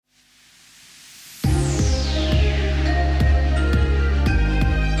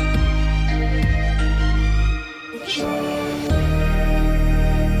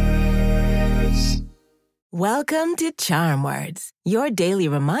Welcome to Charm Words, your daily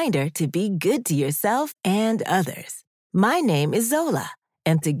reminder to be good to yourself and others. My name is Zola,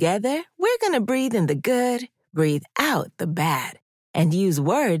 and together we're going to breathe in the good, breathe out the bad, and use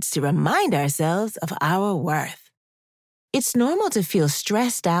words to remind ourselves of our worth. It's normal to feel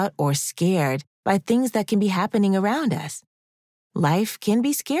stressed out or scared by things that can be happening around us. Life can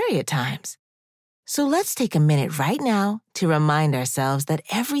be scary at times. So let's take a minute right now to remind ourselves that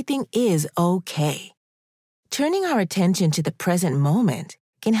everything is okay. Turning our attention to the present moment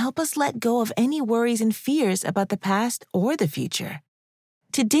can help us let go of any worries and fears about the past or the future.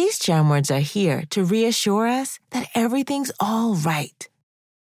 Today's charm words are here to reassure us that everything's all right.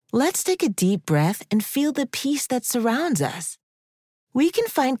 Let's take a deep breath and feel the peace that surrounds us. We can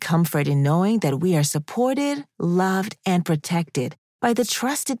find comfort in knowing that we are supported, loved, and protected by the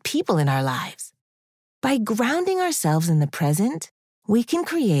trusted people in our lives. By grounding ourselves in the present, we can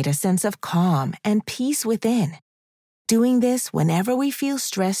create a sense of calm and peace within. Doing this whenever we feel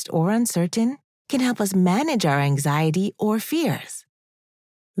stressed or uncertain can help us manage our anxiety or fears.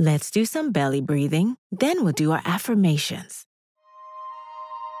 Let's do some belly breathing, then we'll do our affirmations.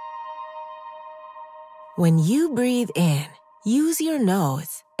 When you breathe in, use your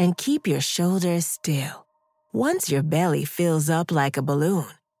nose and keep your shoulders still. Once your belly fills up like a balloon,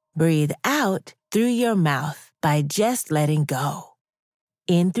 breathe out through your mouth by just letting go.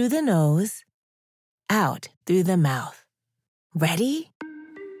 In through the nose, out through the mouth. Ready?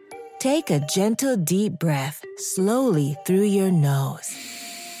 Take a gentle deep breath slowly through your nose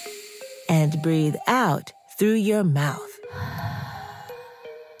and breathe out through your mouth.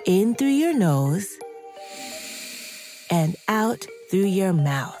 In through your nose and out through your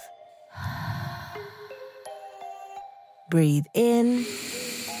mouth. Breathe in,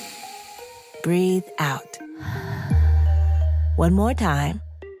 breathe out. One more time.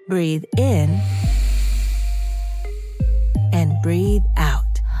 Breathe in and breathe out.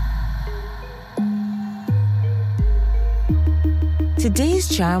 Today's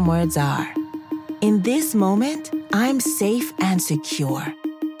charm words are, in this moment, I'm safe and secure.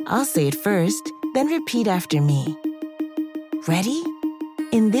 I'll say it first, then repeat after me. Ready?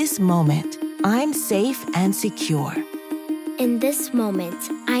 In this moment, I'm safe and secure. In this moment,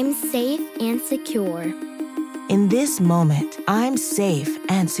 I'm safe and secure. In this moment, I'm safe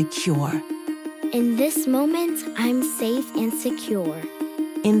and secure. In this moment, I'm safe and secure.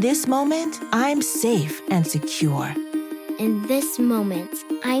 In this moment, I'm safe and secure. In this moment,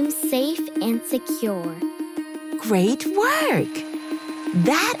 I'm safe and secure. Great work!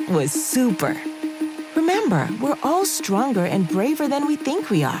 That was super! Remember, we're all stronger and braver than we think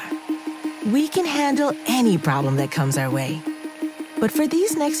we are. We can handle any problem that comes our way. But for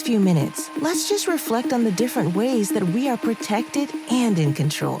these next few minutes, let's just reflect on the different ways that we are protected and in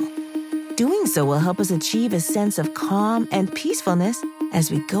control. Doing so will help us achieve a sense of calm and peacefulness as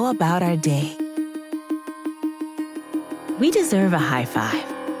we go about our day. We deserve a high five.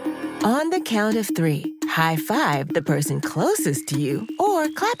 On the count of 3, high five the person closest to you, or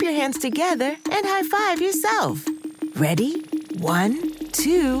clap your hands together and high five yourself. Ready? 1,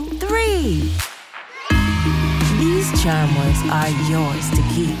 2, 3. These charm words are yours to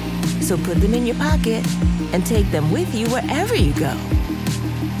keep, so put them in your pocket and take them with you wherever you go.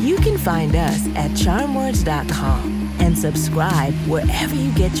 You can find us at charmwords.com and subscribe wherever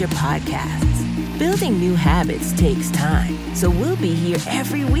you get your podcasts. Building new habits takes time, so we'll be here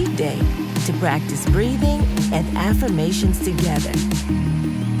every weekday to practice breathing and affirmations together.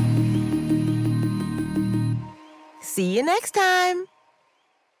 See you next time.